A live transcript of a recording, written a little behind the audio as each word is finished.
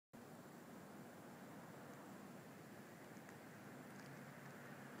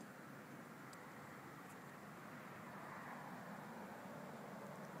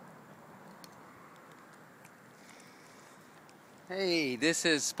Hey, this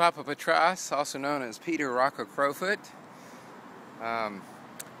is Papa Patras, also known as Peter Rock Crowfoot. I'm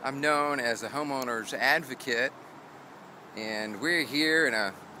known as a homeowner's advocate, and we're here in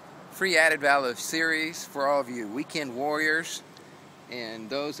a free added value series for all of you weekend warriors and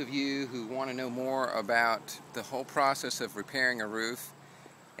those of you who want to know more about the whole process of repairing a roof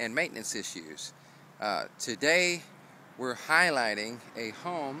and maintenance issues. Today we're highlighting a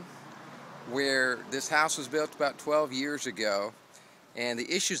home where this house was built about 12 years ago, and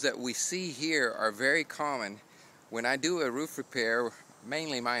the issues that we see here are very common. When I do a roof repair,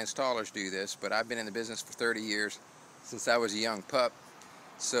 mainly my installers do this, but I've been in the business for 30 years, since I was a young pup.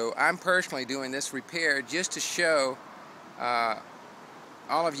 So I'm personally doing this repair just to show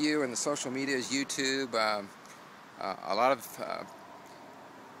all of you in the social medias, YouTube, a lot of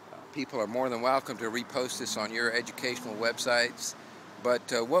people are more than welcome to repost this on your educational websites.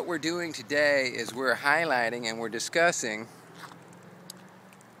 But what we're doing today is we're highlighting and we're discussing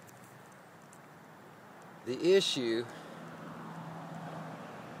the issue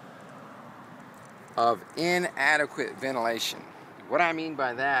of inadequate ventilation. What I mean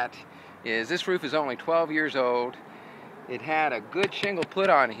by that is this roof is only 12 years old. It had a good shingle put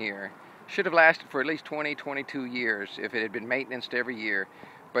on here. Should have lasted for at least 22 years if it had been maintained every year.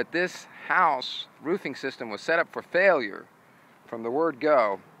 But this house roofing system was set up for failure from the word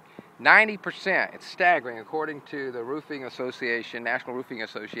go. 90%, it's staggering according to the Roofing Association, National Roofing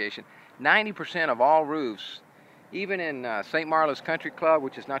Association, 90% of all roofs, even in St. Marlo's Country Club,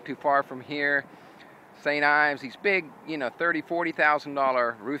 which is not too far from here, St. Ives, these big, $30,000,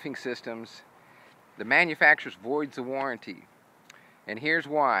 $40,000 roofing systems, the manufacturer voids the warranty. And here's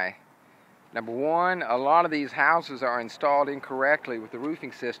why. Number one, a lot of these houses are installed incorrectly with the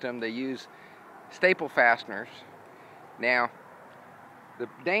roofing system. They use staple fasteners. Now, the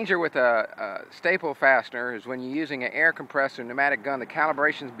danger with a staple fastener is when you're using an air compressor pneumatic gun, the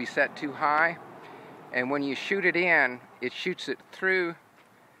calibrations be set too high, and when you shoot it in, it shoots it through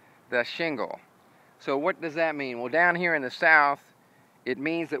the shingle. So what does that mean? Well, down here in the south, it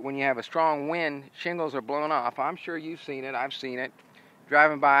means that when you have a strong wind, shingles are blown off. I'm sure you've seen it, I've seen it,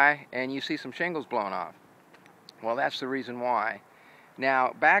 driving by, and you see some shingles blown off. Well, that's the reason why.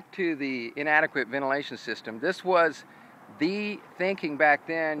 Now, back to the inadequate ventilation system. This was the thinking back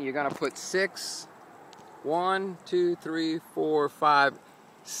then. You're going to put 6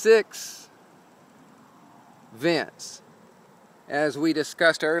 vents. As we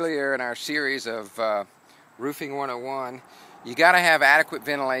discussed earlier in our series of Roofing 101, you got to have adequate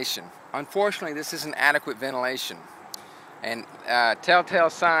ventilation. Unfortunately, this isn't adequate ventilation. And telltale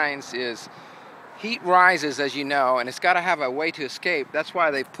signs is heat rises, as you know, and it's got to have a way to escape. That's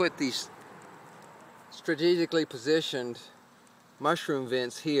why they put these strategically positioned mushroom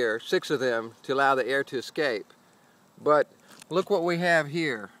vents here, 6 of them, to allow the air to escape. But look what we have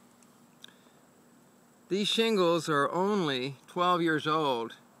here. These shingles are only 12 years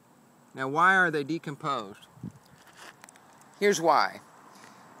old. Now, why are they decomposed? Here's why.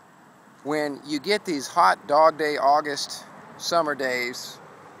 When you get these hot dog day August summer days,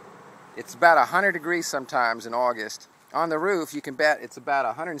 it's about 100 degrees sometimes in August. On the roof, you can bet it's about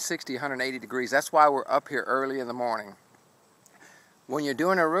 160, 180 degrees. That's why we're up here early in the morning. When you're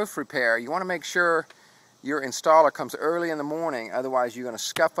doing a roof repair, you want to make sure your installer comes early in the morning. Otherwise, you're going to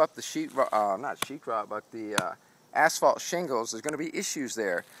scuff up the not sheetrock, but the asphalt shingles. There's going to be issues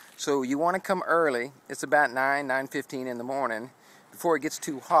there. So you want to come early. It's about 9:15 in the morning before it gets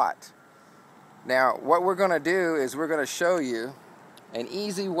too hot. Now, what we're going to do is we're going to show you an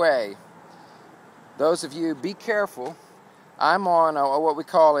easy way. Those of you, be careful. I'm on what we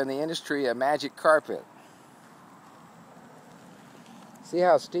call in the industry a magic carpet. See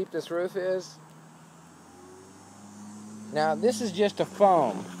how steep this roof is? Now, this is just a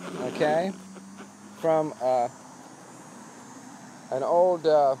foam, okay, from an old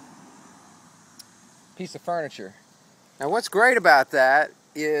piece of furniture. Now, what's great about that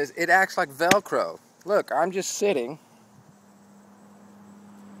is it acts like Velcro. Look, I'm just sitting,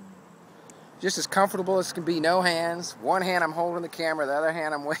 just as comfortable as can be, no hands. One hand I'm holding the camera, the other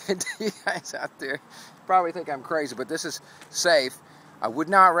hand I'm waving to you guys out there. You probably think I'm crazy, but this is safe. I would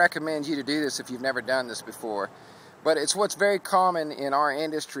not recommend you to do this if you've never done this before. But it's what's very common in our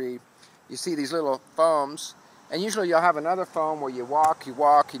industry. You see these little foams, and usually you'll have another foam where you walk,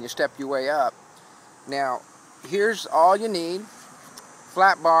 and you step your way up. Now, here's all you need.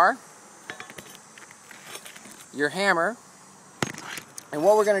 Flat bar, your hammer, and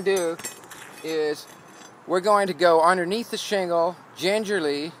what we're going to do is we're going to go underneath the shingle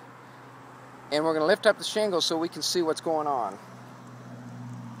gingerly, and we're going to lift up the shingle so we can see what's going on.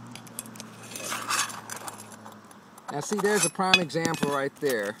 Now see, there's a prime example right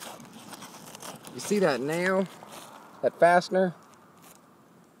there. You see that nail, that fastener?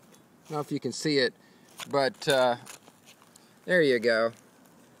 I don't know if you can see it, but there you go.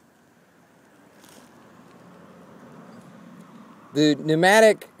 The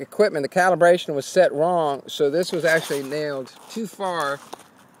pneumatic equipment, the calibration was set wrong, so this was actually nailed too far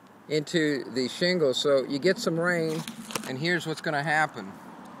into the shingles. So you get some rain, and here's what's going to happen.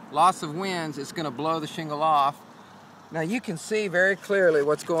 Lots of winds, it's going to blow the shingle off. Now you can see very clearly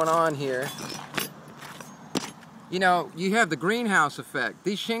what's going on here. You know, you have the greenhouse effect.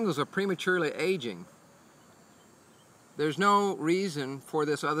 These shingles are prematurely aging. There's no reason for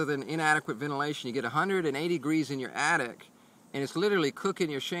this other than inadequate ventilation. You get 180 degrees in your attic, and it's literally cooking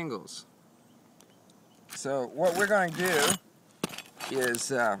your shingles. So what we're going to do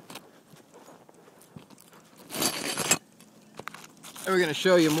is we're going to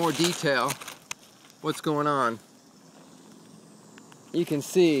show you more detail what's going on. You can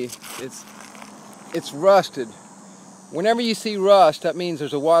see it's rusted. Whenever you see rust, that means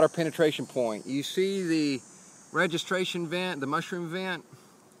there's a water penetration point. You see the registration vent, the mushroom vent?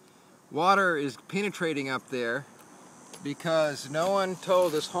 Water is penetrating up there because no one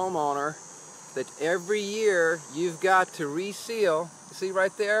told this homeowner that every year you've got to reseal. See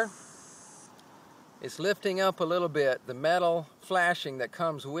right there? It's lifting up a little bit. The metal flashing that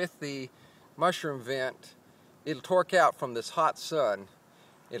comes with the mushroom vent, it'll torque out from this hot sun.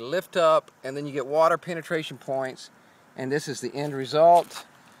 It'll lift up, and then you get water penetration points, and this is the end result.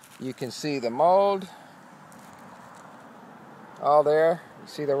 You can see the mold all there. You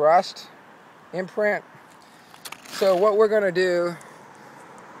see the rust imprint. So what we're going to do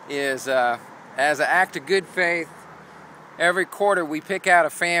is, as an act of good faith, every quarter we pick out a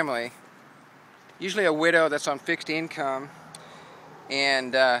family, usually a widow that's on fixed income,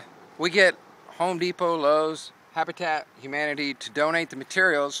 and we get Home Depot, Lowe's, Habitat Humanity to donate the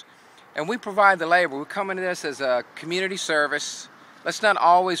materials, and we provide the labor. We come into this as a community service. Let's not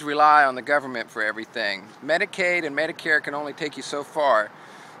always rely on the government for everything. Medicaid and Medicare can only take you so far.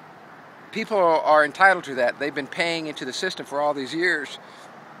 People are entitled to that. They've been paying into the system for all these years.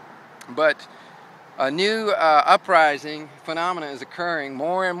 But a new uprising phenomenon is occurring.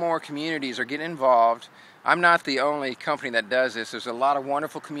 More and more communities are getting involved. I'm not the only company that does this. There's a lot of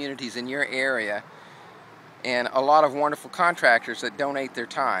wonderful communities in your area and a lot of wonderful contractors that donate their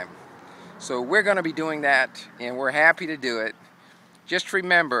time. So we're going to be doing that, and we're happy to do it. Just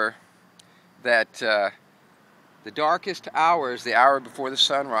remember that the darkest hour is the hour before the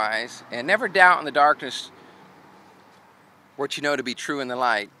sunrise, and never doubt in the darkness what you know to be true in the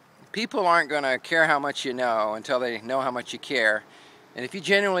light. People aren't going to care how much you know until they know how much you care. And if you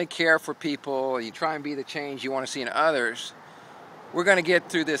genuinely care for people, you try and be the change you want to see in others, we're going to get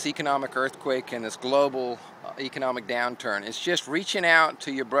through this economic earthquake and this global economic downturn. It's just reaching out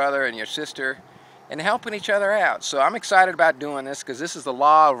to your brother and your sister and helping each other out. So I'm excited about doing this because this is the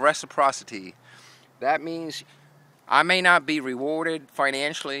law of reciprocity. That means I may not be rewarded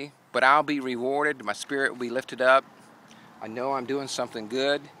financially, but I'll be rewarded. My spirit will be lifted up. I know I'm doing something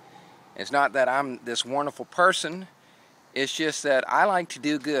good. It's not that I'm this wonderful person. It's just that I like to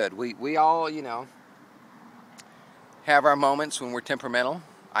do good. We all, you know, have our moments when we're temperamental.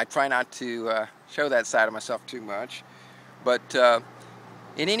 I try not to show that side of myself too much. But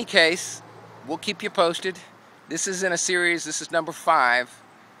in any case, we'll keep you posted. This is in a series. This is number 5.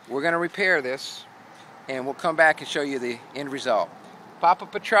 We're going to repair this, and we'll come back and show you the end result. Papa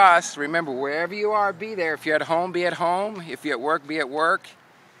Patras, remember, wherever you are, be there. If you're at home, be at home. If you're at work, be at work.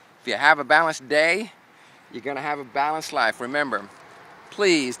 If you have a balanced day, you're going to have a balanced life. Remember,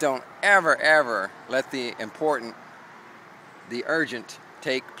 please don't ever, ever let the important, the urgent,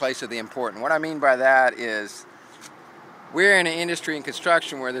 take place of the important. What I mean by that is we're in an industry in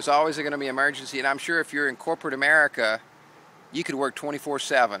construction where there's always going to be emergency, and I'm sure if you're in corporate America, you could work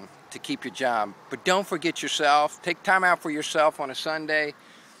 24/7 to keep your job. But don't forget yourself. Take time out for yourself on a Sunday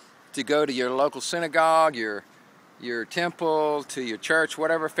to go to your local synagogue, your temple, to your church,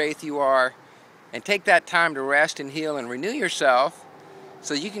 whatever faith you are, and take that time to rest and heal and renew yourself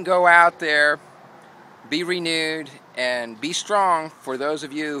so you can go out there, be renewed, and be strong for those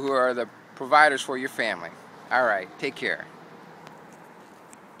of you who are the providers for your family. All right, take care.